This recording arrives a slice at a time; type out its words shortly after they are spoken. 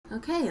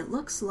Okay, it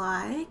looks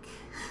like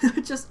I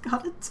just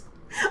got it.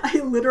 I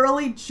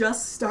literally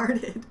just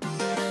started.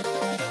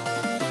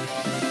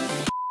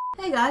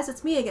 Hey guys,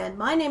 it's me again.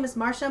 My name is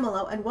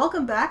Marshemillow, and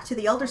welcome back to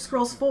The Elder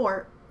Scrolls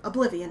 4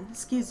 Oblivion.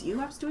 Excuse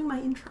you, I was doing my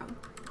intro.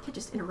 You can't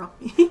just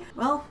interrupt me.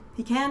 Well,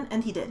 he can,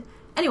 and he did.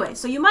 Anyway,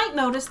 so you might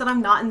notice that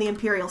I'm not in the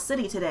Imperial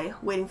City today,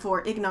 waiting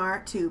for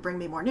Ignar to bring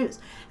me more news.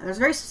 And there's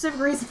a very specific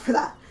reason for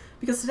that.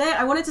 Because today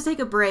I wanted to take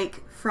a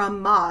break from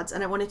mods,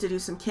 and I wanted to do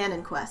some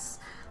canon quests.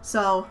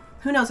 So,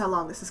 who knows how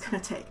long this is going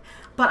to take.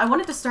 But I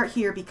wanted to start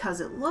here because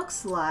it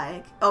looks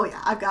like... Oh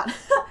yeah, I've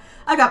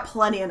got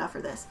plenty enough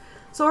for this.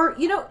 So,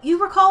 you know,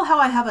 you recall how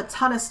I have a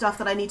ton of stuff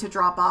that I need to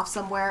drop off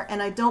somewhere,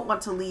 and I don't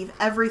want to leave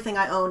everything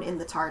I own in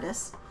the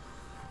TARDIS.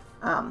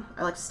 I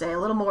like to stay a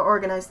little more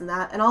organized than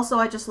that, and also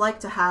I just like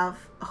to have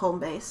a home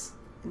base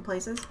in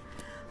places.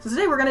 So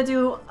today we're going to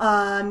do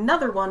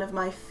another one of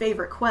my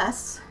favorite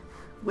quests,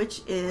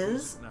 which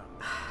is...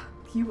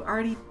 You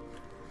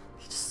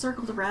just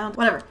circled around.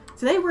 Whatever.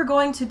 Today we're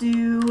going to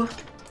do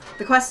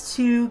the quest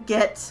to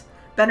get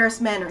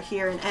Manor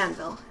here in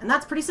Anvil, and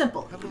that's pretty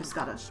simple. You just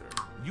gotta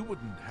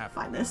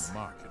find this.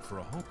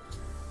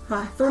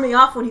 Threw me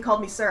off when he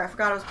called me sir. I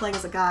forgot I was playing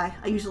as a guy.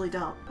 I usually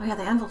don't. Oh yeah,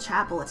 the Anvil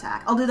Chapel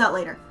attack. I'll do that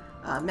later.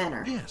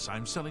 Manor. Yes,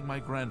 I'm selling my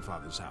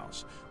grandfather's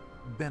house,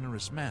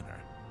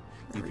 Manor.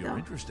 If you're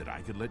interested,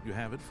 I could let you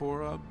have it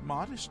for a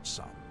modest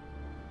sum.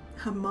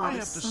 A modest I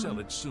have to sum? sell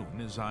it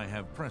soon, as I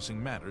have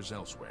pressing matters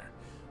elsewhere.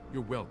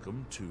 You're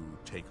welcome to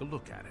take a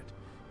look at it.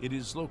 It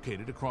is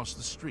located across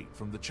the street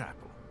from the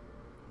chapel.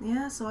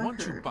 Yeah, so I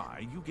Once heard. you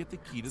buy, you get the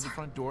key to the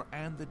front door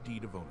and the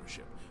deed of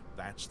ownership.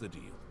 That's the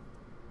deal.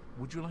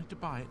 Would you like to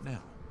buy it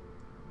now?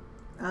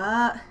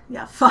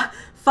 Yeah,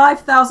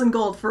 5,000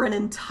 gold for an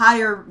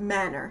entire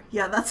manor.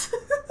 Yeah, that's...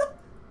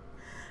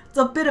 It's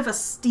a bit of a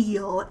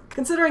steal.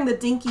 Considering the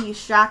dinky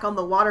shack on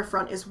the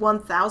waterfront is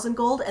 1,000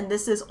 gold, and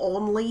this is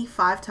only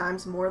 5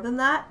 times more than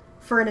that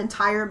for an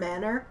entire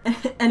manor.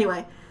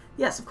 Anyway,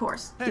 yes, of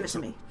course. Give it to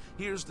me.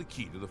 Here's the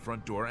key to the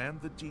front door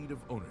and the deed of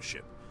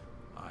ownership.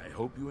 I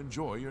hope you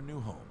enjoy your new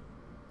home.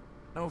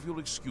 Now, if you'll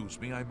excuse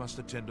me, I must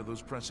attend to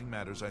those pressing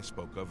matters I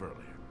spoke of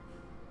earlier.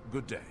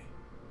 Good day.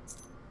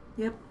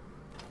 Yep.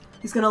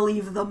 He's gonna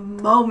leave the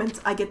moment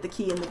I get the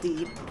key and the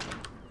deed.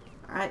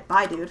 Alright,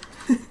 bye, dude.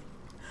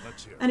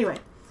 Let's hear it. Anyway,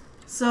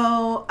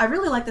 so I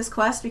really like this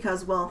quest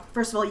because, well,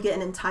 first of all, you get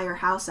an entire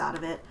house out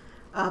of it.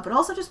 But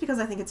also just because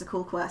I think it's a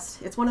cool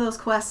quest. It's one of those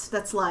quests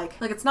that's like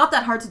it's not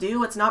that hard to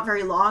do, it's not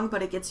very long,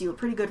 but it gets you a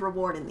pretty good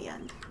reward in the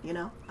end, you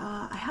know?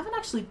 I haven't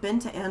actually been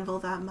to Anvil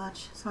that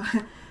much, so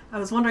I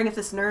was wondering if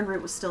this Nern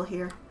route was still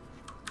here.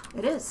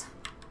 It is.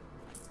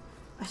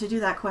 I should do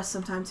that quest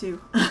sometime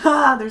too.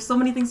 There's so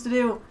many things to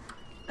do,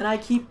 and I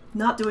keep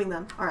not doing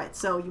them. Alright,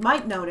 so you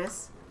might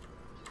notice...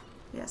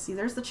 Yeah, see,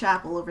 there's the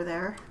chapel over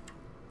there.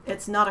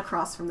 It's not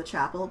across from the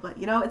chapel, but,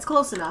 you know, it's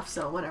close enough,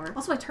 so whatever.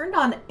 Also, I turned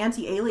on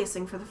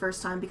anti-aliasing for the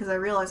first time because I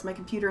realized my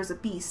computer is a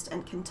beast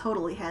and can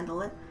totally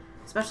handle it.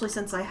 Especially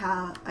since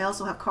I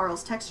also have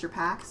Carl's texture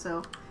pack, so...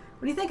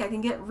 What do you think? I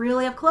can get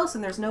really up close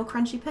and there's no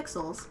crunchy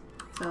pixels.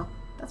 So,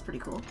 that's pretty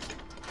cool.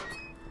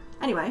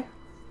 Anyway.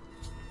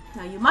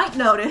 Now, you might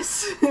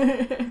notice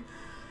that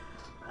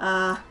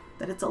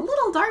it's a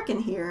little dark in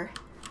here.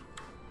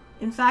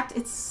 In fact,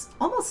 it's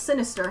almost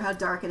sinister how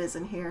dark it is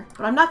in here.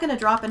 But I'm not going to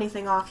drop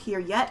anything off here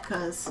yet,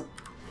 because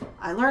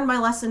I learned my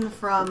lesson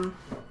from,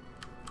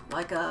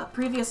 like, a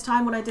previous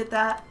time when I did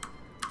that,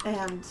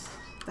 and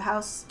the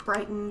house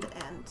brightened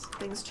and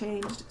things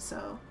changed,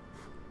 so...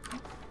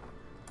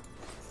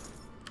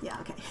 Yeah,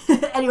 okay.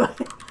 Anyway.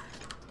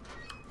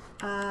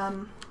 Yeah,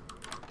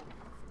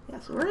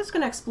 so we're just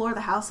going to explore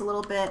the house a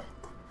little bit.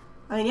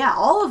 I mean, yeah,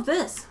 all of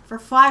this for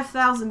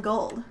 5,000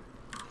 gold.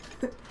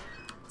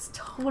 It's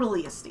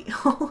totally a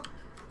steal.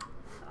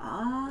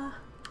 Oh,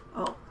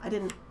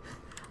 I've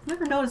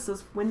never noticed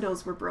those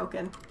windows were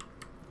broken.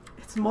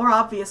 It's more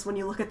obvious when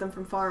you look at them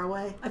from far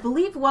away. I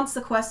believe once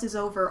the quest is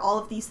over, all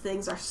of these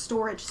things are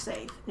storage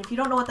safe. And if you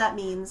don't know what that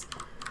means,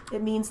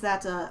 it means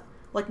that,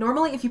 like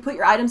normally if you put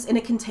your items in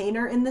a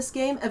container in this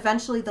game,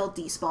 eventually they'll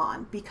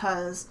despawn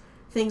because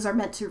things are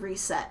meant to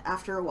reset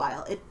after a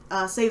while. It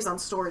saves on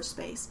storage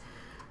space.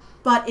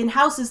 But in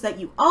houses that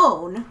you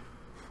own,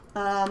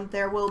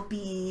 there will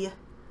be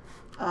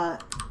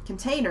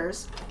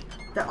containers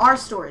that are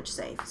storage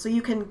safe. So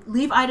you can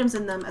leave items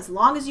in them as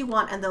long as you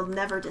want and they'll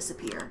never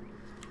disappear.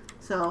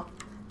 So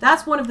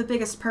that's one of the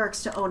biggest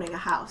perks to owning a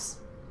house.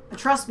 And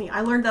trust me, I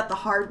learned that the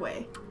hard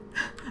way.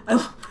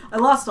 I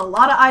lost a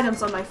lot of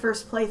items on my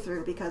first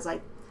playthrough because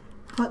I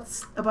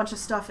put a bunch of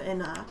stuff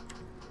in a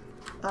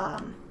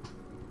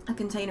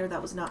container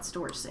that was not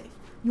storage safe.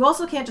 You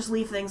also can't just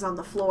leave things on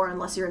the floor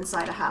unless you're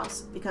inside a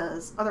house,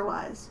 because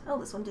otherwise... Oh,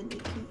 this one didn't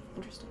need a key.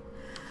 Interesting.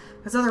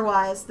 Because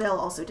otherwise, they'll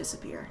also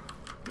disappear.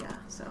 Yeah,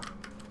 so...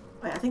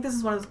 Oh, yeah, I think this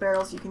is one of those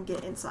barrels you can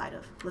get inside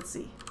of. Let's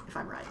see if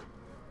I'm right.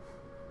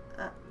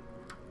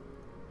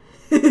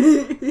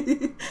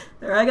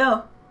 There I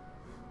go.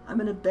 I'm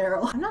in a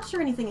barrel. I'm not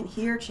sure anything in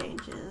here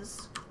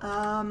changes.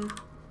 I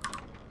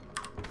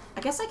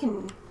guess I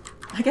can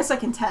I guess I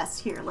can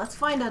test. Here, let's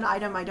find an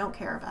item I don't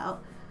care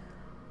about.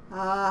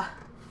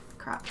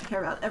 Crap, I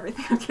care about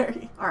everything I'm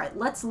carrying. Alright,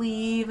 let's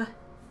leave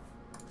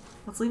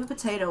a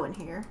potato in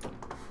here.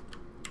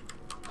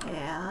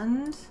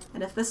 And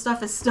if this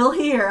stuff is still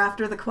here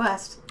after the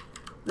quest,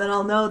 then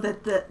I'll know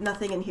that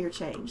nothing in here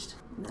changed.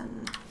 And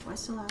then, do I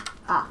still have...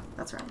 Ah,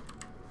 that's right.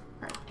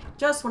 Alright,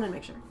 just wanted to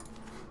make sure.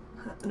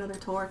 Another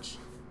torch.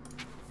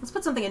 Let's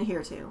put something in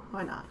here too.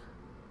 Why not?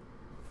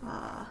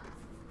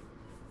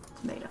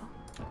 Tomato.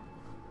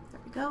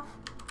 There we go.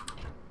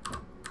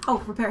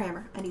 Oh, repair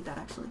hammer. I need that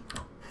actually.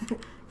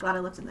 Glad I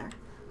looked in there.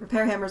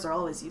 Repair hammers are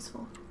always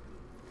useful.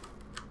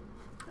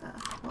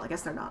 Well, I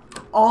guess they're not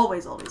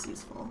always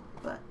useful,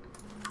 but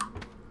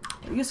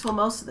they're useful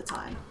most of the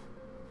time.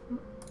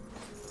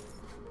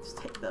 Just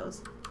take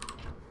those.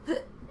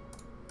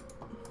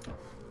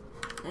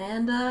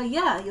 And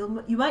yeah,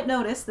 you might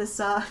notice this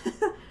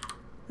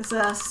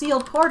this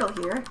sealed portal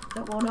here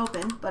that won't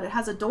open, but it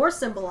has a door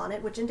symbol on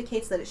it, which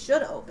indicates that it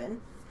should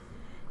open.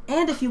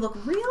 And if you look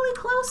really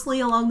closely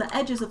along the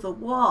edges of the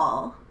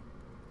wall,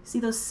 see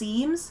those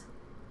seams?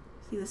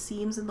 See the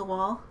seams in the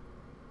wall?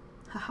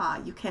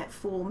 Haha, you can't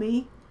fool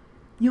me.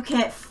 You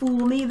can't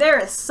fool me. There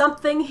is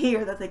something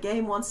here that the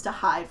game wants to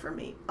hide from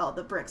me. Oh,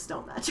 the bricks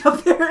don't match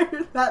up there.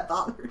 That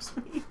bothers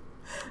me.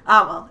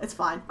 Ah, well, it's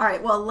fine.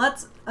 Alright, well,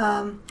 let's,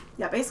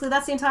 yeah, basically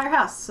that's the entire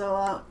house.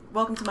 So,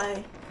 welcome to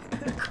my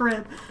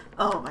crib.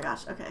 Oh my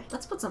gosh, okay.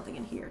 Let's put something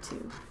in here,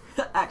 too.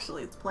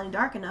 Actually, it's plain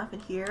dark enough in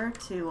here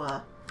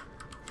to,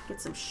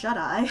 get some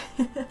shut-eye.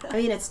 I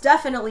mean, it's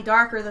definitely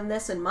darker than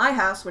this in my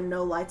house when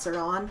no lights are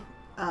on,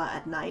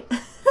 at night.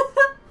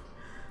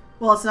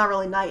 Well, it's not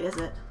really night, is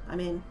it? I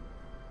mean...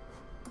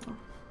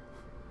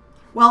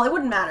 Well, it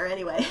wouldn't matter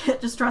anyway.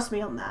 Just trust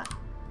me on that.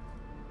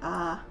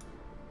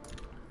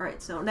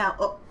 Alright, so now...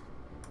 Oh!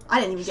 I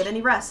didn't even get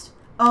any rest.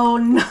 Oh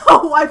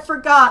no! I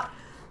forgot!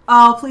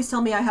 Oh, please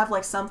tell me I have,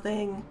 like,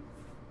 something...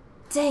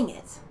 Dang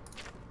it.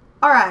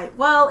 Alright,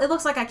 well, it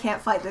looks like I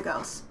can't fight the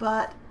ghosts,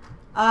 but...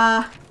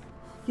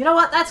 You know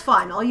what? That's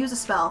fine. I'll use a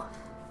spell.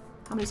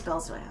 How many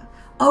spells do I have?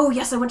 Oh,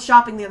 yes, I went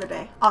shopping the other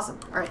day. Awesome.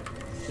 Alright.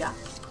 Yeah.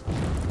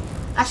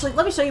 Actually,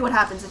 let me show you what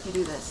happens if you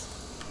do this.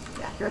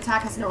 Yeah, your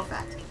attack has no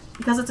effect.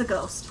 Because it's a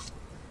ghost.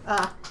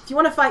 If you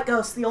want to fight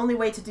ghosts, the only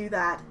way to do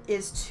that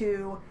is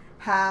to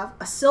have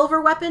a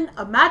silver weapon,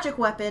 a magic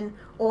weapon,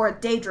 or a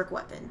daedric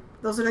weapon.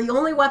 Those are the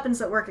only weapons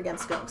that work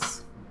against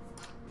ghosts.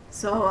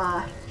 So,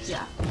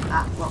 yeah.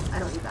 Ah, well, I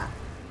don't need that.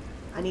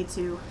 I need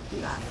to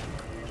do that.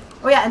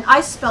 Oh yeah, and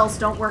ice spells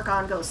don't work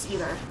on ghosts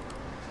either.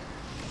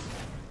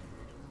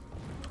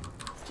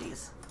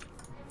 Jeez.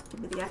 Give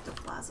me the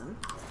ectoplasm.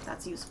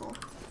 That's useful.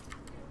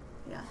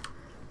 Yeah.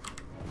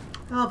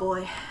 Oh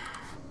boy.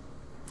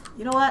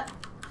 You know what?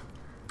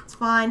 It's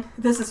fine.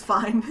 This is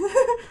fine.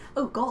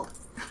 Oh, gold.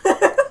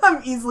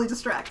 I'm easily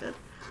distracted.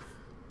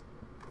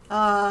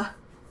 Let's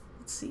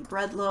see.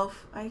 Bread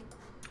loaf.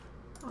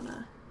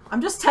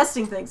 I'm just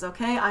testing things,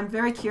 okay? I'm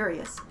very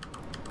curious.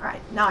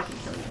 Alright, now I can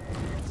kill you.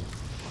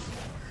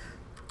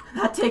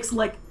 That takes,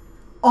 like,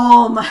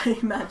 all my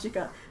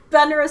magicka.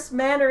 Benris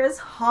Manor is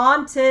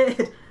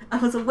haunted! I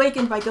was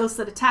awakened by ghosts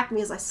that attacked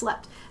me as I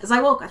slept. As I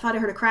woke, I thought I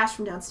heard a crash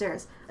from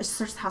downstairs. I should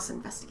search the house and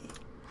investigate.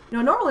 You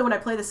know, normally when I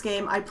play this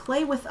game, I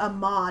play with a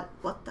mod...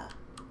 What the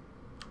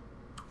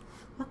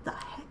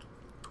heck?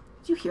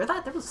 Did you hear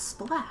that? There was a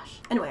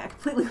splash. Anyway, I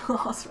completely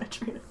lost my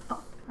train of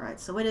thought. Alright,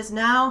 so it is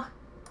now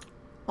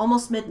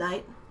almost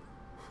midnight.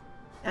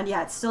 And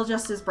yeah, it's still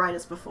just as bright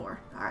as before.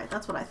 Alright,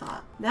 that's what I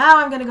thought. Now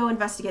I'm gonna go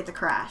investigate the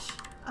crash.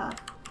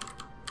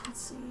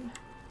 Let's see.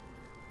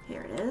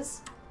 Here it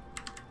is.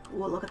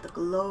 Ooh, look at the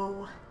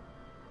glow.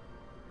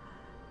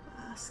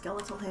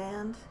 Skeletal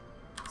hand.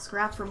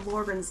 Scrap from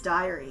Lorgren's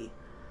diary.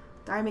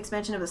 Diary makes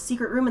mention of a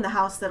secret room in the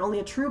house that only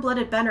a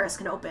true-blooded Benris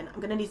can open.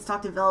 I'm gonna need to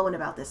talk to Velwyn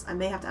about this. I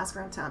may have to ask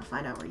around town to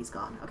find out where he's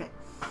gone. Okay.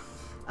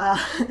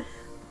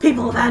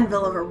 People of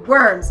Anvil are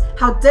worms!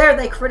 How dare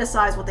they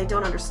criticize what they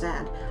don't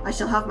understand? I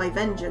shall have my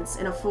vengeance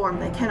in a form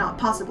they cannot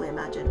possibly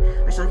imagine.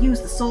 I shall use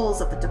the souls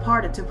of the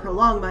departed to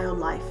prolong my own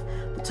life.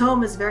 The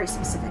tome is very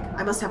specific.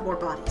 I must have more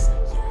bodies.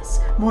 Yes,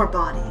 more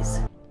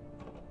bodies.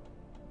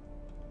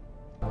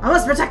 I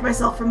must protect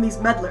myself from these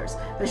meddlers.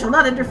 They shall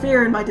not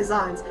interfere in my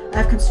designs. I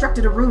have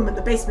constructed a room in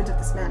the basement of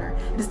this manor.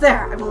 It is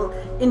there I will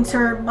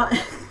inter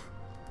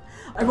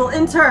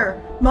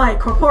my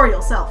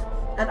corporeal self,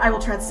 and I will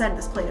transcend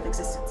this plane of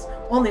existence.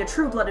 Only a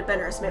true-blooded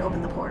Benris may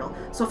open the portal,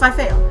 so if I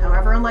fail,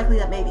 however unlikely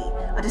that may be,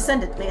 a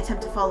descendant may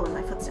attempt to follow in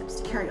my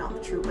footsteps to carry on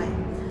the true way.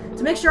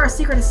 To make sure our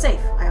secret is safe,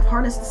 I have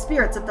harnessed the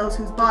spirits of those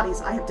whose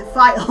bodies I have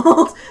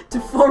defiled to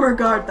forever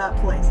guard that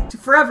place. To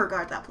forever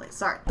guard that place,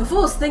 sorry. The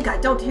fools think I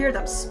don't hear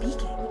them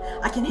speaking.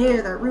 I can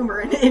hear their rumor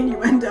and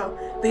innuendo,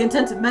 the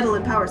intent of meddle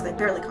in powers they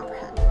barely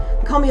comprehend.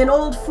 They call me an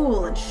old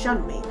fool and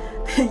shun me.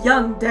 The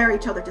young dare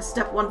each other to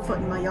step one foot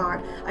in my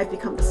yard. I've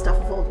become the stuff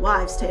of old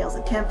wives' tales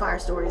and campfire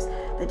stories.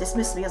 They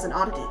dismiss me as an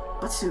oddity,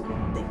 but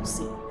soon they will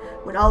see.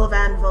 When all of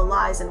Anvil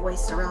lies in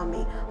waste around me,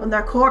 when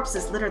their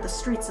corpses litter the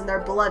streets and their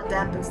blood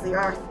dampens the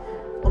earth,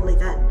 only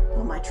then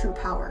will my true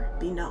power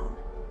be known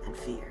and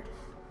feared.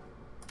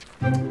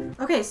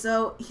 Okay,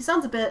 so he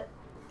sounds like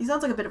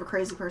a bit of a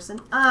crazy person.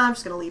 I'm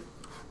just gonna leave.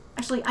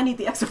 Actually, I need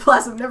the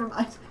ectoplasm. Never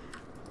mind.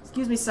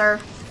 Excuse me, sir.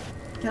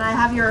 Can I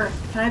have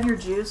your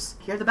juice?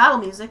 Hear the battle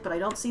music, but I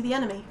don't see the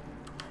enemy.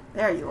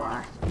 There you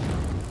are.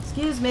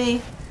 Excuse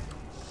me.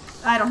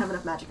 I don't have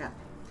enough magic yet.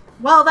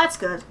 Well, that's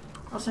good.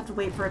 I'll just have to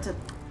wait for it to...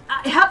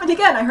 it happened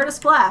again! I heard a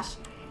splash.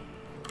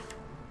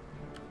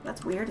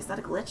 That's weird. Is that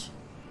a glitch?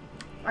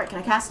 Alright, can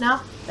I cast now?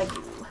 Thank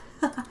you.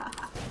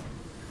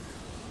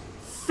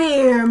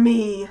 Fear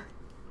me,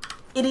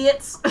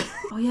 idiots.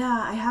 Oh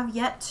yeah, I have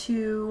yet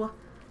to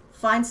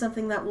find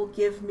something that will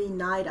give me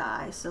night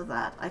eye so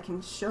that I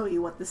can show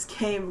you what this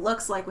game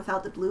looks like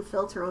without the blue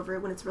filter over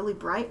it when it's really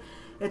bright.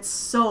 It's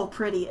so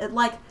pretty. It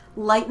like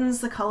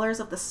lightens the colors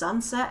of the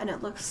sunset and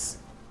it looks...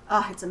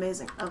 it's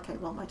amazing. Okay,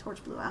 well, my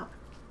torch blew out.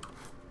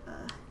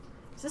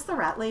 Is this the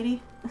rat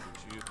lady?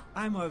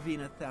 I'm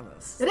Arvina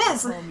Thelis. It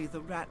is! Call me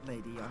the rat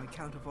lady on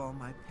account of all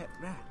my pet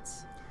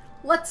rats.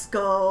 Let's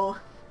go.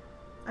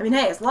 I mean,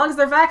 hey, as long as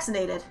they're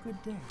vaccinated.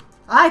 Good day.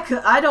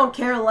 I don't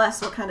care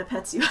less what kind of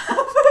pets you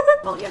have.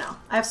 Well, you know,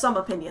 I have some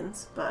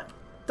opinions, but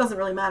it doesn't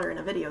really matter in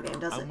a video game,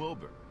 does it? I'm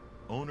Wilbur,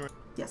 owner.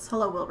 Yes,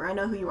 hello Wilbur, I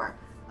know who you are.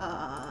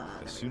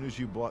 As soon as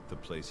you bought the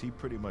place, he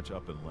pretty much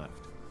up and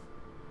left.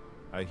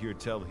 I hear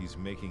tell he's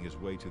making his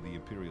way to the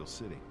Imperial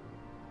City.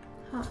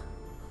 Huh.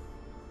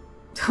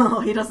 Oh,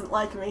 he doesn't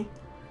like me.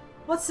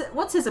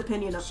 What's his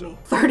opinion of me?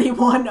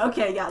 31.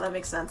 Okay, yeah, that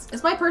makes sense.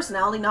 Is my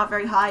personality not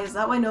very high? Is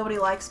that why nobody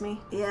likes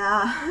me?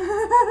 Yeah.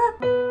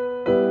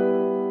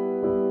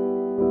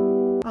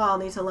 Oh, I'll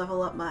need to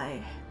level up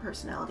my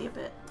personality a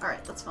bit.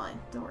 Alright, that's fine.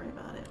 Don't worry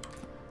about it.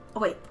 Oh,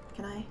 wait.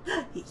 Can I?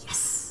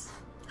 Yes!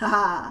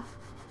 Haha!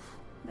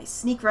 My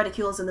sneak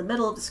reticule is in the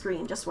middle of the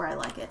screen, just where I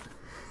like it.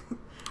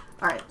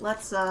 Alright,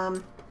 let's,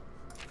 I've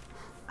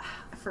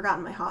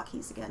forgotten my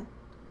hotkeys again.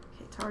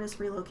 TARDIS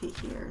relocate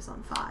here is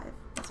on 5.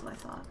 That's what I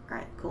thought.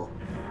 Alright, cool.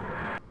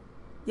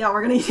 Yeah,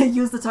 we're gonna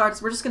use the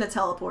TARDIS. We're just gonna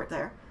teleport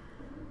there.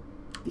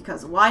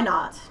 Because why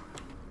not?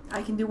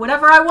 I can do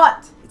whatever I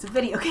want! It's a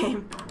video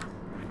game.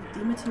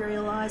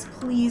 Dematerialize.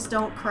 Please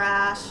don't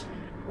crash.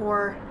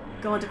 Or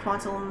go into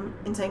quantum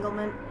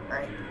entanglement.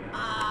 Alright.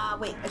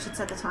 Wait, I should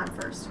set the time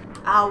first.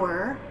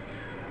 Hour.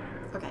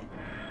 Okay.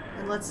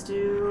 And let's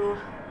do...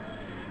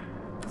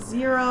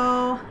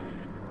 0...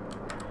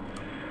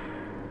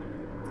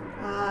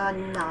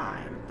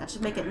 9. That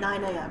should make it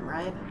 9 a.m.,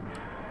 right?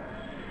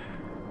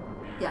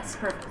 Yes,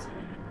 perfect.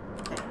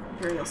 Okay,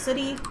 Imperial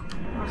City.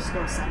 I'll just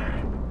go center.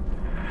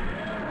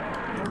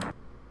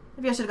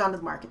 Maybe I should have gone to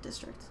the Market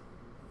District.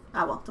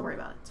 Ah, well, don't worry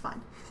about it. It's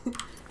fine.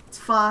 It's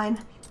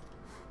fine.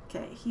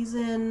 Okay, he's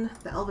in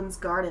the Elven's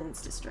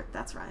Gardens District.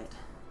 That's right.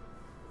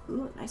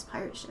 Ooh, nice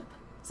pirate ship.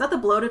 Is that the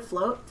bloated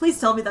float? Please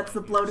tell me that's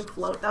the bloated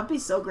float. That'd be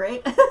so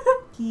great.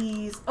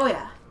 Oh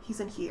yeah, he's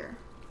in here.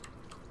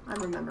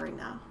 I'm remembering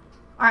now.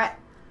 Alright,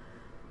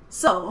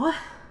 so,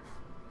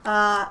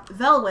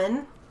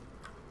 Velwyn,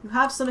 you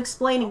have some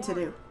explaining to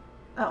do.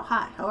 Oh,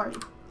 hi, how are you?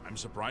 I'm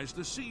surprised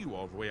to see you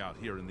all the way out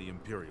here in the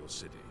Imperial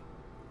City.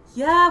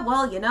 Yeah,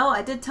 well, you know,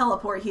 I did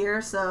teleport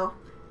here, so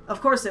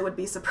of course it would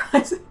be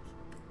surprising.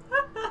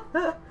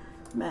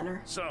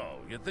 Manor. So,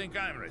 you think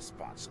I'm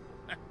responsible?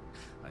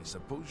 I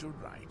suppose you're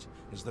right,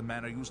 as the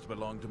manor used to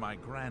belong to my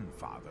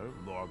grandfather,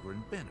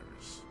 Lorgren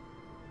Benners.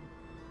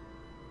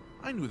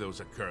 I knew there was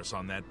a curse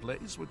on that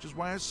place, which is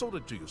why I sold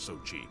it to you so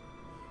cheap.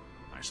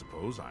 I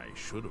suppose I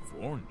should have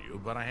warned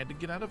you, but I had to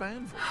get out of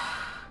Anvil.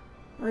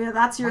 Oh yeah,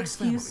 that's your My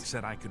family excuse.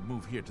 said I could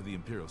move here to the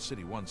Imperial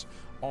City once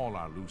all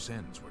our loose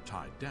ends were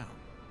tied down.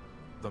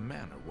 The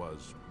manor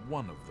was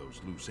one of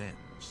those loose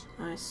ends.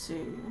 I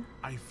see.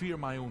 I fear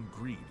my own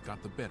greed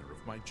got the better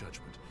of my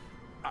judgment.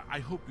 I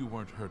hope you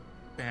weren't hurt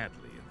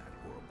badly in that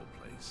horrible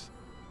place.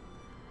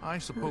 I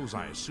suppose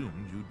I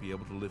assumed you'd be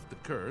able to lift the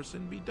curse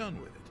and be done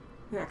with it.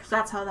 Yeah, because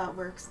that's how that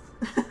works.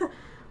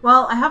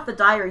 Well, I have the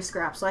diary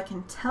scrap, so I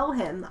can tell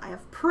him I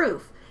have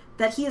proof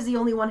that he is the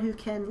only one who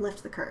can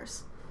lift the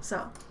curse.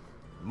 So.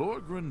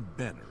 Lorgren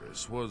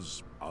Benners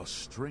was a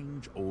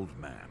strange old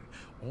man,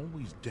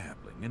 always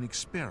dabbling and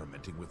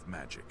experimenting with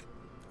magic.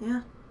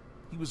 Yeah.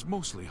 He was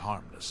mostly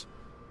harmless,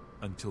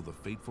 until the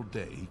fateful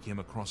day he came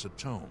across a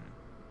tome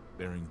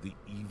bearing the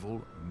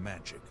evil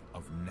magic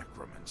of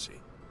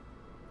necromancy.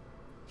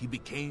 He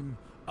became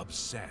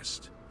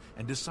obsessed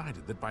and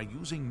decided that by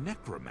using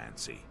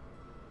necromancy,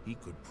 he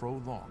could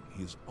prolong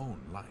his own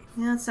life.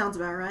 Yeah, that sounds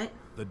about right.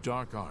 The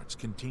dark arts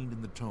contained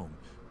in the tome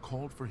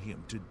called for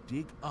him to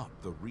dig up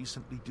the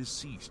recently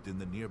deceased in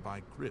the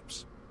nearby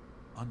crypts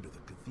under the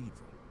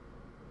cathedral.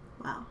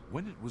 Wow.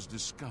 When it was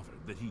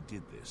discovered that he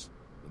did this,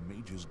 the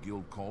Mages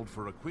Guild called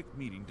for a quick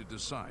meeting to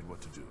decide what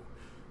to do.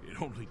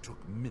 It only took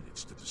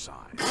minutes to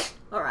decide.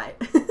 All right.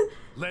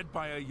 Led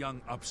by a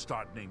young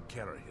upstart named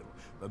Carahill,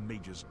 the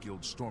Mages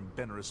Guild stormed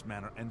Benneris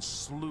Manor and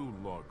slew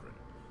Lorgren.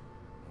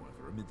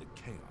 However, amid the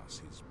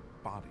chaos, his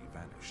body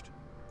vanished.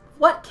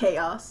 What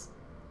chaos?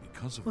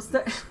 Because of Was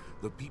this,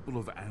 the people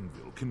of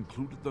Anvil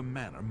concluded the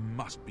manor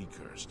must be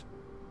cursed.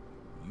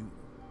 You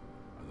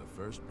are the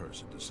first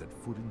person to set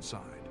foot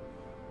inside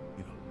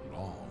in a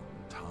long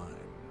time.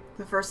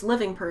 The first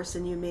living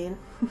person, you mean?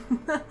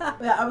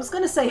 Yeah, I was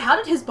gonna say, how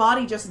did his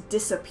body just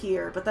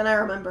disappear? But then I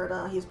remembered,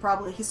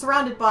 he's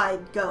surrounded by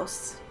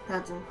ghosts.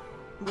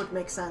 Would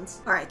make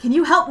sense. Alright, can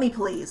you help me,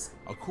 please?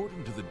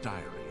 According to the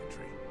diary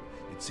entry,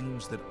 it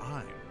seems that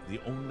I'm the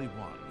only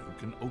one who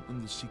can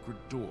open the secret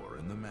door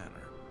in the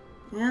manor.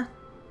 Yeah?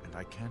 And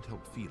I can't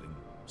help feeling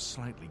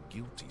slightly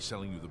guilty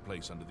selling you the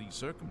place under these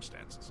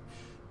circumstances.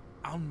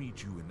 I'll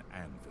meet you in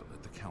Anvil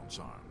at the Count's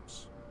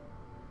Arms.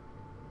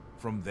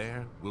 From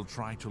there, we'll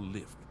try to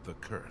lift the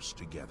curse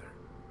together.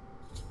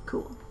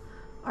 Cool.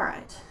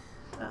 Alright.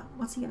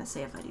 What's he gonna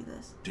say if I do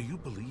this? Do you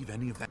believe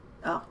any of that?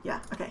 Oh,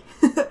 yeah, okay.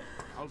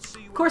 I'll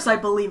see you. Of course I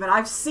believe it.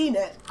 I've seen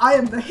it. I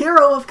am the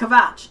hero of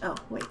Kvatch. Oh,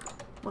 wait.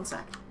 One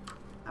sec.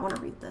 I want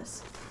to read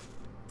this.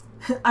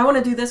 I want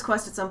to do this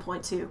quest at some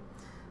point, too.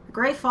 The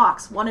Grey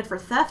Fox, wanted for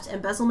theft,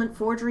 embezzlement,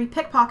 forgery,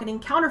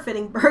 pickpocketing,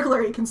 counterfeiting,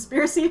 burglary,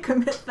 conspiracy to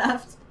commit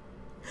theft.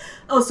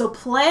 Oh, so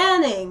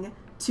planning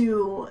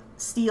to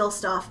steal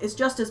stuff is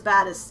just as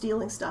bad as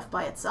stealing stuff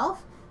by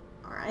itself?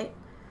 Alright.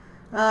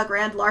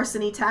 Grand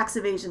larceny, tax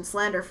evasion,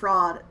 slander,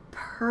 fraud,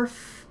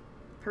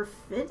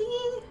 perfidy?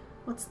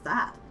 What's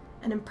that?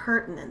 And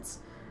impertinence.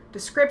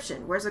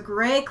 Description: wears a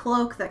gray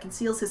cloak that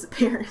conceals his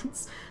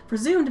appearance.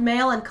 Presumed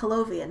male and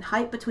Colovian,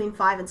 height between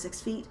 5 and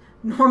 6 feet,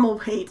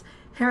 normal weight,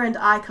 hair and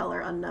eye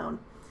color unknown.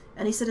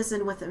 Any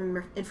citizen with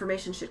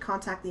information should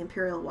contact the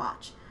Imperial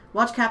Watch.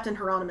 Watch Captain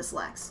Hieronymus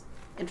Lex.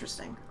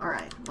 Interesting.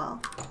 Alright,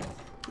 well,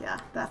 yeah,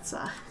 that's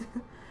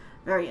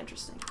very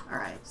interesting.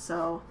 Alright,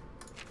 so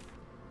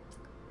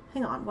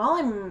hang on, while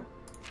I'm...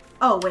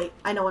 Oh, wait,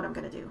 I know what I'm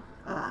gonna do.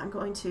 I'm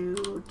going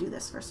to do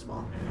this first of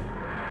all.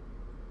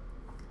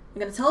 I'm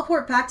going to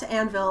teleport back to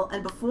Anvil,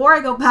 and before I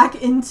go back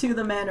into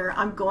the manor,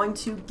 I'm going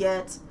to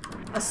get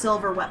a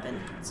silver weapon,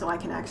 so I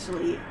can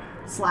actually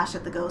slash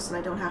at the ghosts and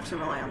I don't have to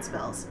rely on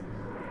spells.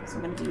 So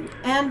I'm going to do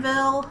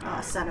Anvil,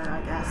 center,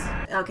 I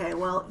guess. Okay,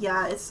 well,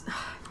 yeah, it's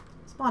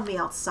spawned me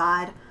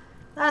outside.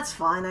 That's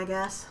fine, I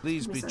guess.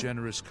 Please be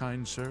generous,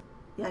 kind sir.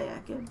 Yeah,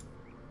 good.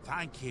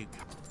 Thank you.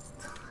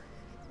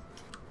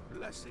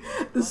 Blessing.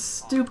 The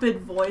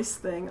stupid voice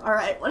thing.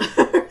 Alright,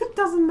 whatever. It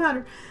doesn't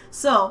matter.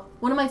 So,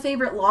 one of my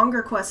favorite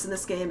longer quests in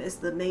this game is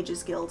the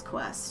Mages Guild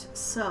quest.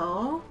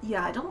 So,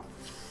 yeah, I don't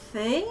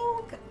think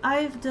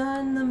I've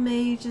done the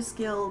Mages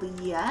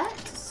Guild yet.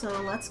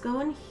 So let's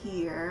go in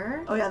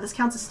here. Oh yeah, this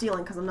counts as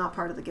stealing because I'm not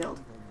part of the guild.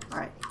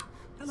 Alright.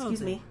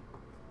 Excuse me.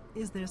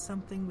 Is there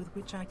something with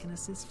which I can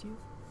assist you?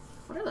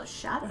 What are those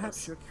shadows?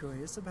 Perhaps you're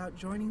curious about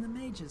joining the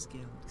Mages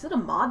Guild. Is it a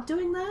mod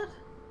doing that?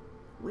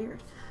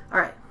 Weird.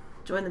 Alright.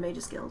 Join the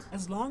Mages Guild.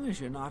 As long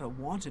as you're not a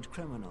wanted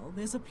criminal,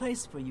 there's a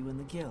place for you in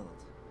the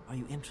guild. Are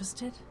you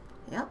interested?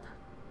 Yep.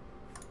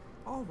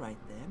 All right,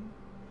 then.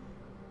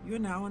 You're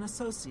now an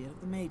associate of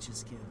the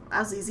Mages Guild. That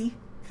was easy.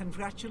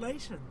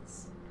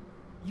 Congratulations.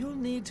 You'll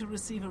need to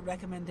receive a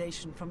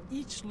recommendation from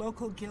each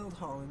local guild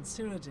hall in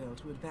Cyrodiil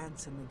to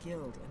advance in the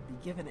guild and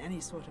be given any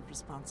sort of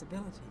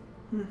responsibility.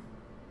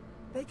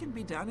 They can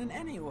be done in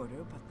any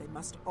order, but they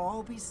must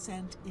all be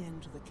sent in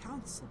to the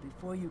council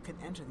before you can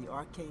enter the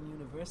Arcane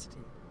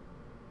University.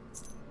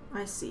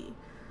 I see.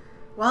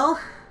 Well,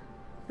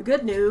 the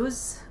good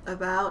news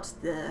about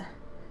the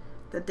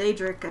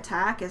Daedric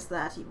attack is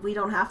that we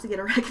don't have to get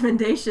a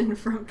recommendation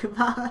from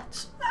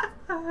Kvatch.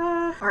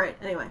 Alright,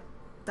 anyway.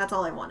 That's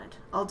all I wanted.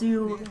 I'll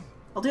do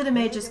the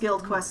Mages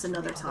Guild quests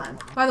another time.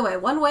 By the way,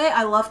 one way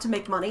I love to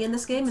make money in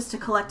this game is to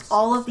collect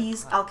all of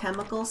these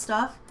alchemical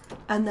stuff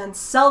and then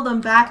sell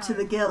them back to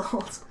the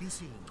guild.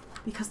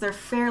 Because they're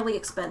fairly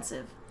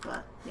expensive.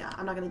 But yeah,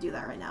 I'm not going to do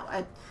that right now.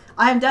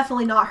 I am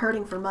definitely not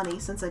hurting for money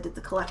since I did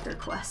the collector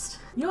quest.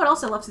 You know what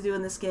else I love to do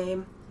in this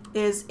game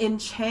is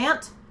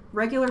enchant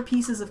regular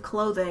pieces of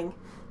clothing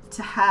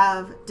to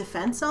have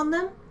defense on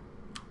them.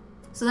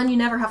 So then you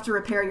never have to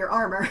repair your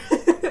armor.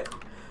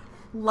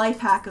 Life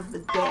hack of the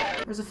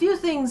day. There's a few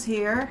things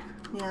here,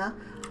 yeah,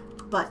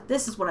 but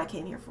this is what I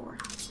came here for.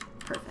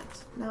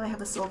 Perfect. Now I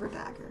have a silver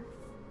dagger.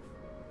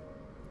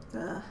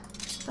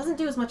 Doesn't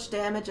do as much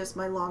damage as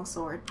my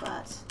longsword,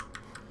 but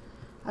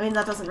I mean,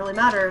 that doesn't really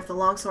matter if the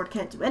longsword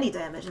can't do any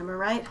damage, am I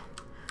right?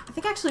 I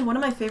think actually one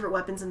of my favorite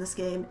weapons in this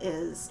game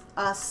is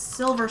a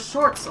silver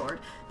short sword,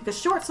 because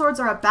short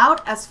swords are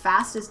about as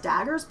fast as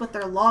daggers, but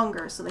they're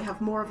longer, so they have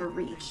more of a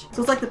reach.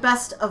 So it's like the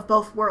best of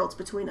both worlds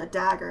between a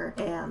dagger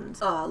and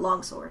a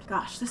longsword.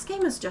 Gosh, this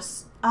game is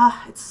just,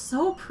 it's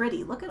so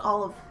pretty. Look at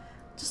all of,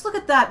 just look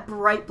at that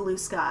bright blue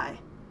sky.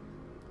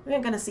 We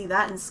ain't gonna see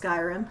that in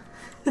Skyrim.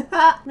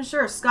 I'm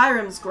sure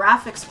Skyrim's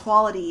graphics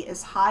quality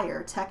is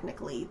higher,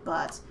 technically,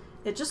 but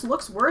it just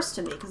looks worse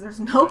to me because there's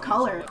no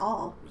color at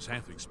all. Was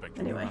half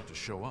expecting you not to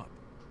show up.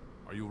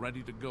 Are you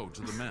ready to go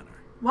to the manor?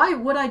 Why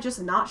would I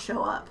just not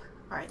show up?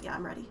 Alright, yeah,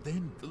 I'm ready.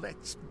 Then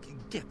let's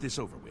get this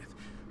over with.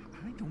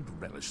 I don't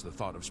relish the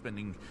thought of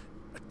spending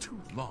too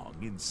long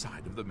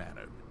inside of the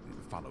manor.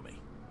 Follow me.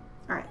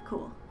 Alright,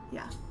 cool.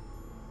 Yeah.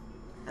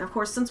 And of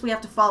course, since we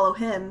have to follow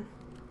him,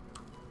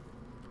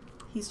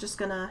 he's just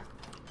gonna...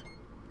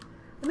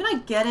 I mean, I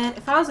get it.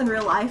 If I was in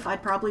real life,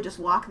 I'd probably just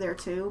walk there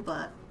too,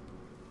 but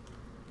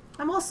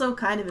I'm also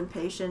kind of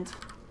impatient.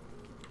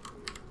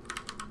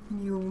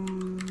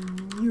 Yum,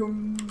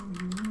 yum,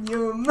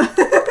 yum.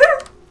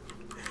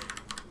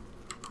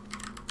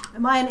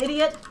 Am I an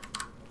idiot?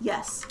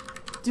 Yes.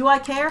 Do I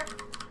care?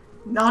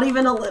 Not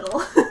even a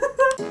little.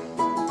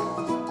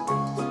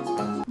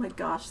 Oh my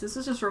gosh, this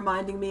is just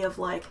reminding me of,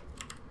 like,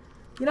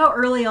 you know,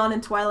 early on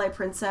in Twilight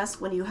Princess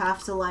when you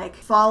have to, like,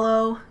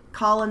 follow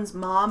Colin's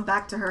mom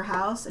back to her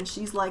house and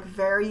she's, like,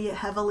 very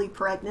heavily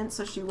pregnant,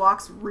 so she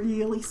walks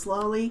really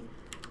slowly.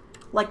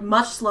 Like,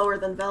 much slower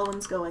than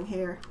Velwyn's going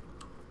here.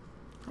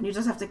 And you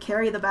just have to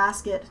carry the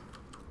basket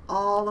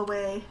all the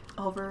way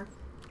over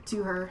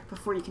to her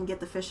before you can get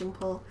the fishing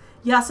pole.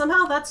 Yeah,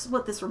 somehow that's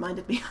what this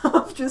reminded me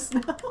of just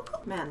now.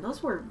 Man,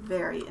 those were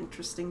very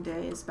interesting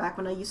days back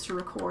when I used to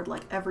record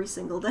like every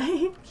single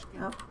day.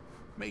 Oh.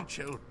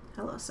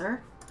 Hello,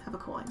 sir. Have a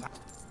coin.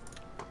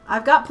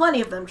 I've got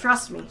plenty of them,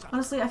 trust me.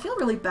 Honestly, I feel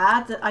really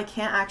bad that I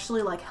can't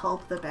actually like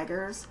help the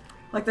beggars.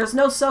 Like, there's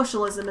no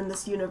socialism in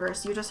this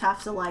universe. You just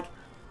have to like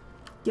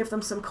give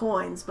them some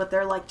coins, but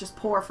they're like just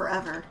poor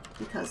forever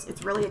because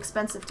it's really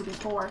expensive to be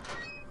poor.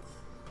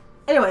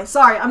 Anyway,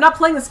 sorry, I'm not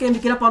playing this game to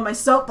get up on my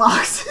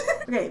soapbox.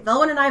 Okay,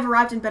 Velwyn and I have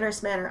arrived in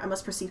Benner's Manor. I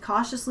must proceed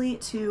cautiously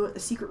to the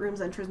secret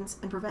room's entrance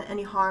and prevent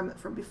any harm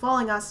from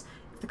befalling us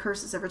if the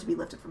curse is ever to be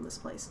lifted from this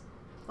place.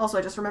 Also,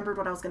 I just remembered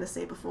what I was going to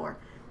say before.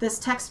 This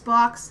text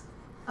box,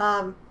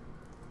 in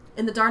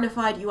the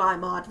Darnified UI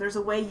mod, there's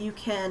a way you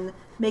can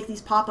make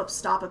these pop-ups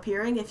stop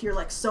appearing if you're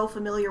like so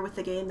familiar with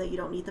the game that you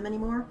don't need them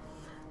anymore.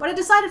 But I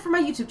decided for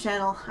my YouTube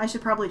channel, I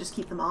should probably just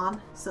keep them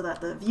on so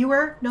that the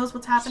viewer knows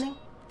what's happening.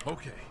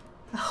 Okay.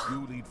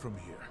 You lead from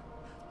here.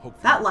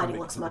 Hopefully that lighting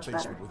looks much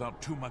better. Without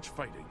too much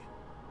fighting.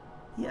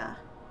 Yeah.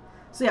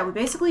 So yeah, we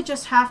basically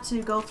just have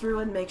to go through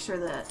and make sure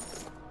that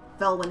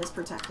Velwyn is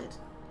protected.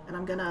 And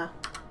I'm gonna...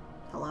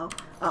 Hello?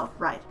 Oh,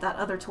 right. That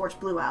other torch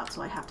blew out,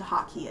 so I have to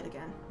hotkey it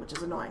again, which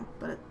is annoying,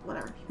 but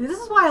whatever. This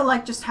is why I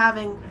like just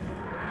having...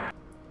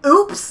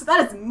 Oops!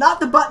 That is not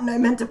the button I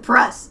meant to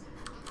press!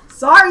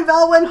 Sorry,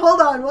 Velwyn!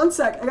 Hold on, one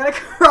sec. I gotta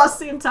cross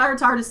the entire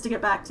TARDIS to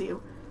get back to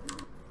you.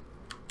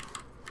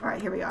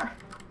 Alright, here we are.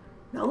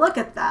 Now look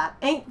at that.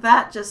 Ain't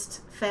that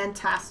just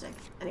fantastic?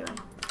 Anyway,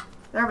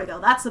 there we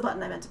go. That's the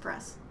button I meant to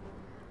press.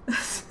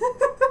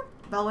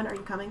 Velwyn, are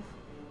you coming?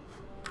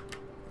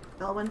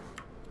 Velwyn?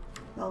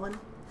 Velwyn?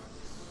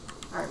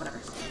 Alright, whatever.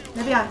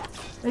 Maybe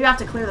I have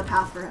to clear the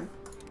path for him.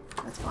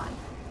 That's fine.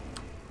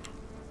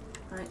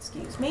 Alright,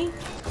 excuse me.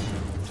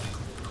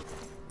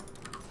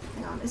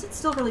 Hang on. Is it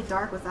still really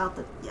dark without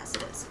the... Yes,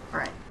 it is.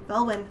 Alright,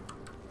 Velwyn.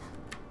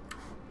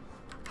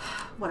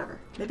 Whatever.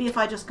 Maybe if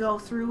I just go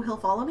through, he'll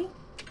follow me?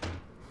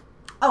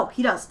 Oh,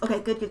 he does. Okay,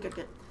 good, good, good,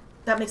 good.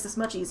 That makes this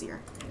much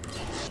easier.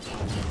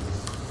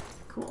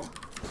 Cool.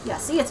 Yeah,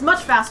 see, it's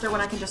much faster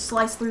when I can just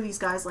slice through these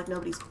guys like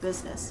nobody's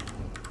business.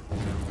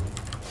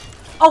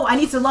 Oh, I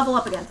need to level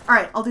up again.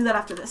 Alright, I'll do that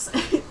after this.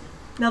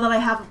 Now that I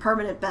have a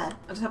permanent bed.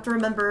 I just have to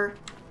remember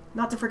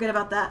not to forget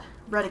about that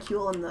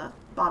reticule in the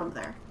bottom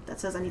there that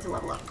says I need to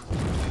level up.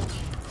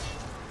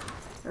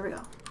 There we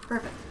go.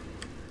 Perfect.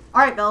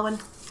 Alright,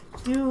 Velwyn.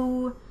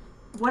 Do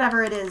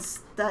whatever it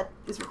is that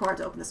is required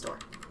to open this door.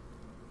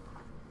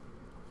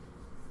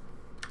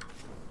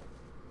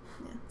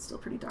 Still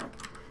pretty dark.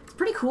 It's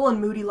pretty cool and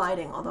moody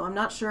lighting, although I'm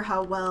not sure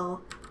how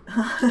well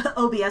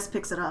OBS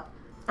picks it up.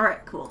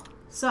 Alright, cool.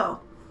 So,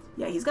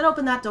 yeah, he's gonna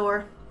open that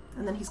door,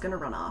 and then he's gonna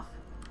run off.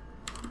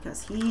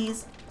 Because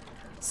he's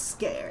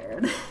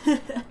scared.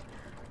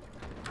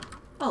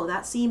 Oh,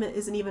 that seam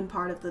isn't even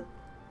part of the...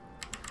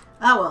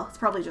 Oh well, it's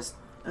probably just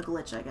a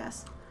glitch, I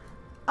guess.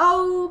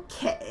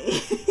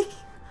 Okay.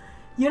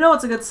 You know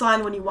it's a good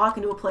sign when you walk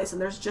into a place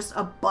and there's just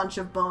a bunch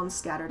of bones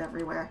scattered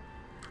everywhere.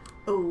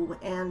 Oh,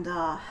 and,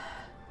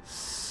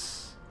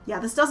 yeah,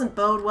 this doesn't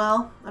bode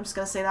well. I'm just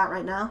gonna say that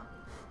right now.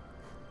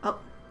 Oh,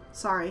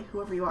 sorry,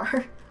 whoever you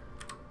are.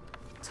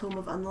 Tome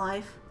of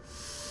Unlife.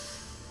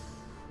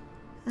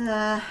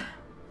 I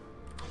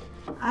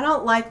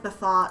don't like the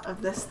thought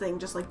of this thing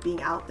just, like,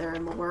 being out there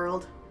in the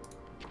world.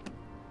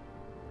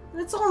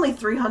 It's only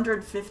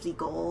 350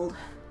 gold.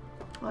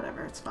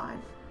 Whatever, it's fine.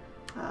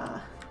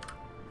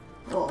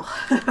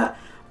 Oh,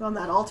 on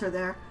that altar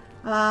there.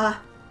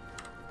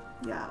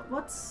 Yeah,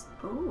 what's...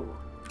 Oh.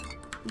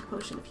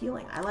 Potion of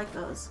healing. I like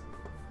those.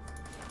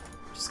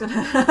 Just gonna...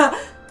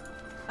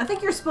 I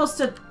think you're supposed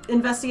to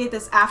investigate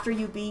this after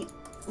you beat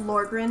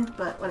Lorgren,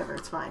 but whatever,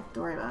 it's fine.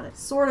 Don't worry about it.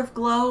 Sort of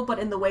glow, but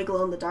in the way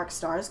glow in the dark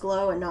stars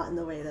glow, and not in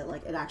the way that,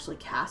 like, it actually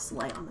casts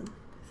light on the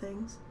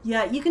things.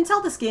 Yeah, you can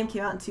tell this game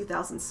came out in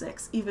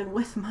 2006, even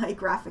with my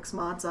graphics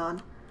mods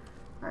on.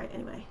 Alright,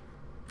 anyway.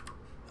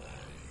 I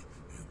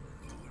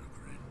am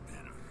Lorgren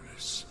Manor,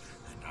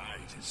 and I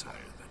desire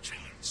the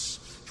chance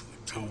to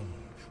atone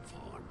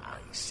for my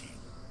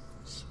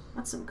sins.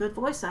 That's some good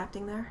voice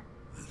acting there.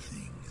 The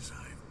things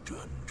I've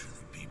done to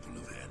the people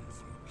of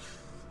Anvil,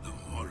 the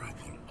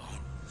horrible,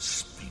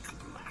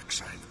 unspeakable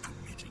acts I've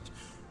committed,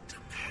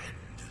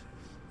 demand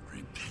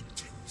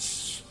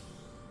repentance.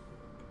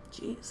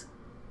 Jeez.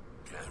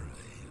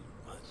 Gareth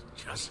was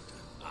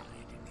justified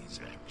in his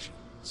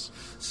actions.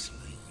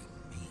 Slaying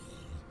me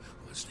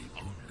was the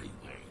only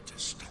way to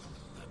stop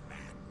the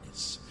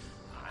madness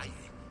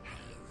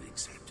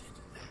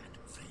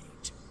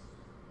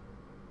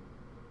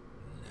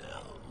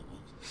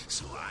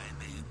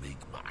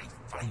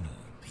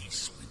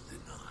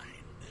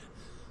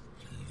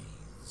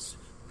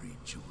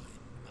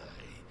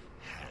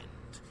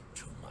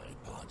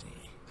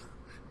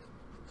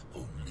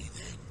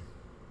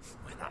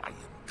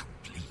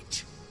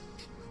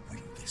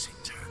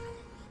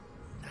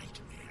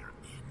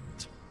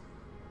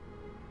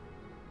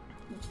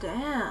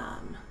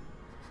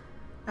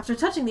After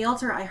touching the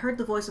altar, I heard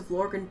the voice of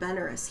Lorgan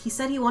Benorus. He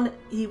said he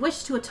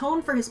wished to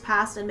atone for his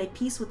past and make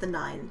peace with the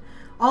Nine.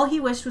 All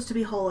he wished was to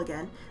be whole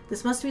again.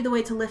 This must be the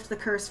way to lift the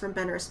curse from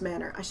Benorus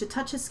Manor. I should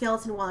touch his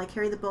skeleton while I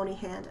carry the bony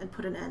hand and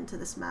put an end to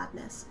this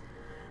madness.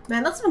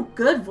 Man, that's some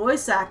good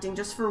voice acting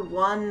just for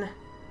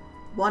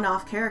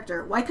one-off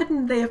character. Why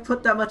couldn't they have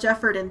put that much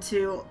effort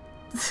into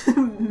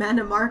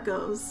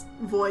Marco's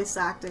voice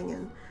acting?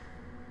 And,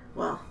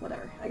 well,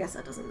 whatever. I guess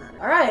that doesn't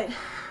matter. Alright.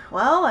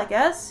 Well, I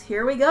guess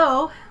here we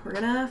go. We're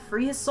gonna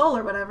free his soul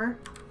or whatever.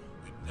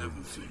 It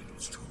never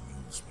fails to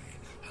amuse me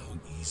how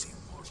easy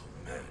mortal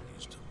man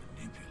is to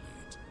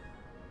manipulate.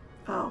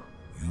 Oh.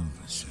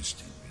 You've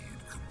assisted me in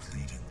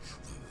completing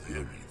the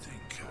very thing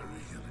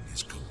Carrihill and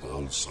his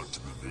cabal sought to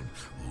prevent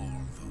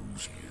all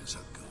those years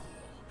ago.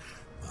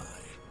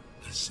 My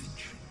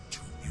ascension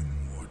to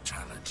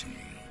immortality.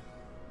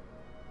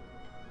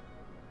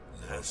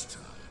 Last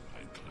time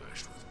I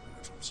clashed with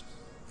mortals,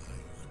 I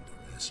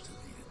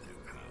underestimated their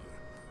power.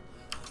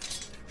 I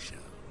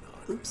shall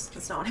not. Oops,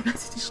 that's not what I meant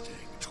to do.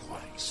 Mistake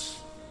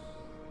twice.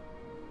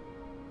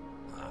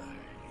 I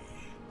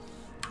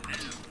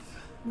live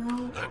No.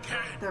 again.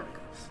 There we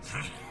go.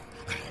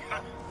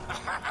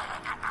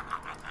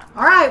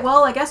 Alright,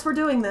 well, I guess we're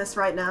doing this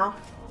right now.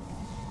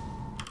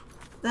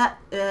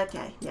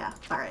 Okay, yeah,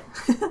 alright.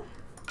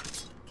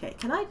 Okay,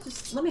 can I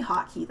just, let me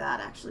hotkey that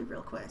actually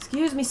real quick.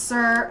 Excuse me,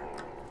 sir.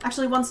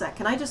 Actually, one sec,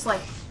 can I just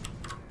like,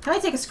 can I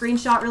take a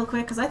screenshot real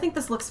quick? Because I think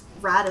this looks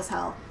rad as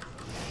hell.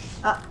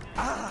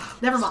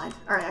 Never mind.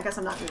 Alright, I guess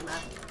I'm not doing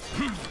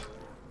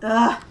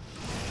that.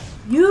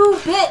 You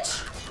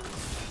bitch!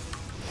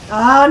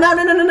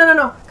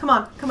 No. Come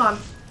on.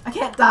 I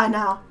can't die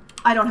now.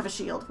 I don't have a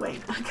shield. Wait,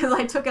 because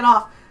I took it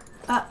off.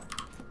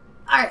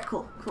 Alright,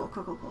 cool.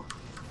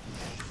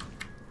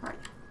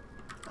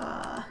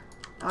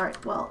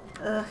 Alright, well,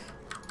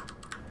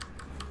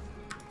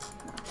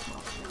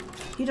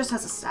 he just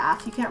has a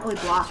staff. You can't really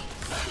block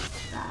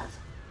that.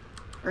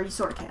 Or you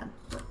sort of can,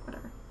 but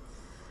whatever.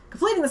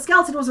 Completing the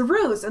skeleton was a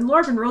ruse, and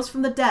Lorgan rose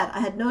from the dead. I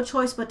had no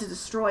choice but to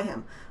destroy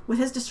him. With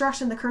his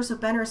destruction, the curse of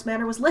Benorus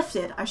Manor was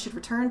lifted. I should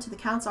return to the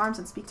Count's arms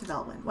and speak to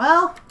Velwyn.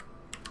 Well,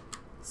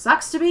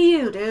 sucks to be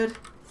you, dude.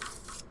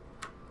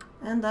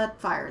 And that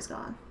fire is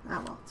gone.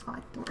 Ah, well, it's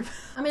fine. Don't worry.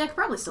 I mean, I could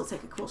probably still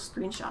take a cool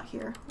screenshot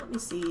here. Let me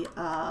see.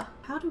 How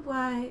do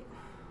I...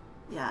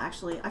 Yeah,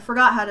 actually, I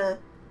forgot how to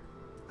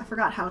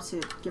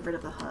get rid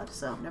of the HUD,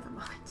 so never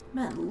mind.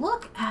 Man,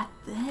 look at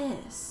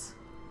this.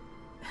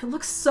 It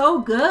looks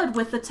so good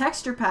with the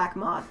texture pack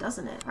mod,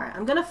 doesn't it? Alright,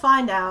 I'm gonna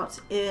find out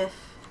if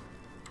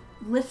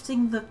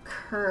lifting the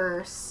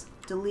curse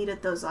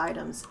deleted those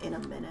items in a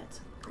minute.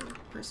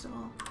 First of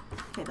all.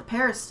 Okay, the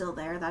pair is still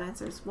there. That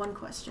answers one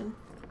question.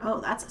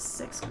 Oh, that's a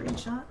sick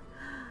screenshot.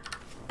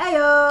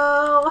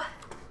 Ayo!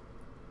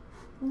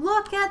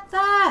 Look at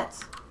that!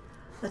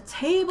 The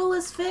table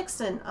is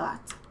fixed and...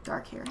 it's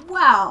dark here.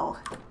 Wow!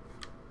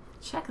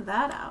 Check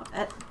that out.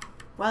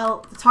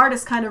 Well, the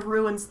TARDIS kind of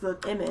ruins the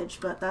image,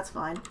 but that's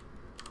fine.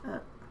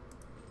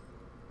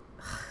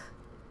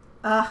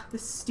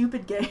 This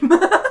stupid game.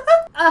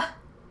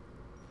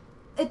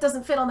 It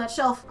doesn't fit on that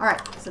shelf. Alright,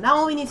 so now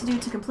all we need to do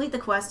to complete the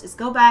quest is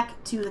go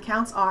back to the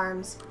Count's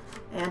arms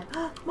and...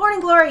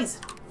 Morning Glories!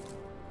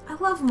 I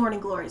love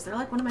Morning Glories. They're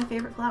like one of my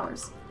favorite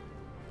flowers.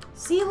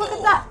 See, look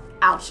at that!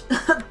 Ouch.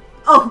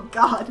 Oh,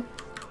 God.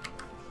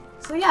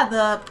 So yeah,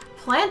 the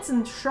plants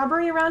and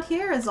shrubbery around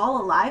here is all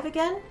alive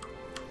again.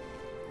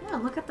 Yeah,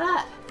 look at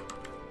that.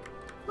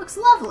 Looks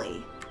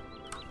lovely.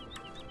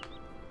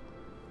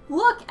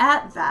 Look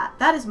at that.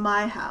 That is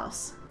my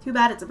house. Too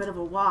bad it's a bit of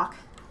a walk.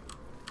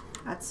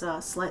 That's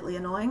slightly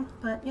annoying,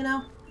 but you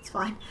know, it's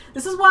fine.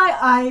 This is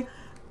why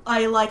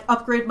I like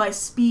upgrade my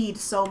speed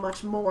so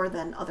much more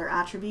than other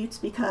attributes,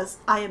 because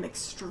I am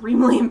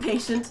extremely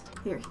impatient.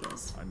 Here he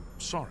is. I'm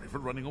sorry for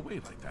running away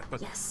like that,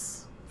 but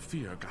yes.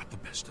 Fear got the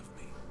best of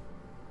me.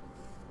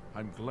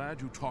 I'm glad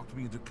you talked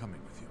me into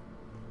coming with you.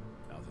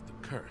 Now that the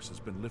curse has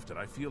been lifted,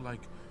 I feel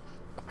like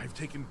I've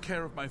taken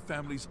care of my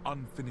family's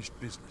unfinished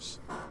business.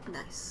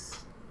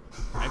 Nice.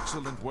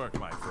 Excellent work,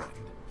 my friend.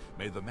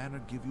 May the manor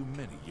give you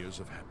many years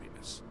of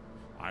happiness.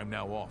 I'm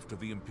now off to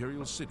the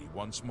Imperial City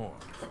once more.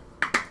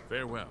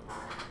 Farewell.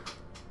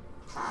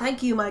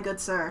 Thank you, my good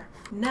sir.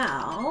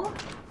 Now,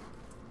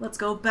 let's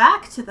go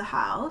back to the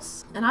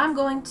house, and I'm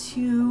going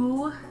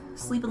to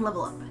sleep and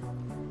level up.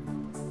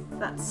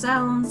 That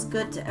sounds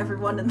good to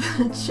everyone in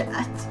the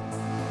chat.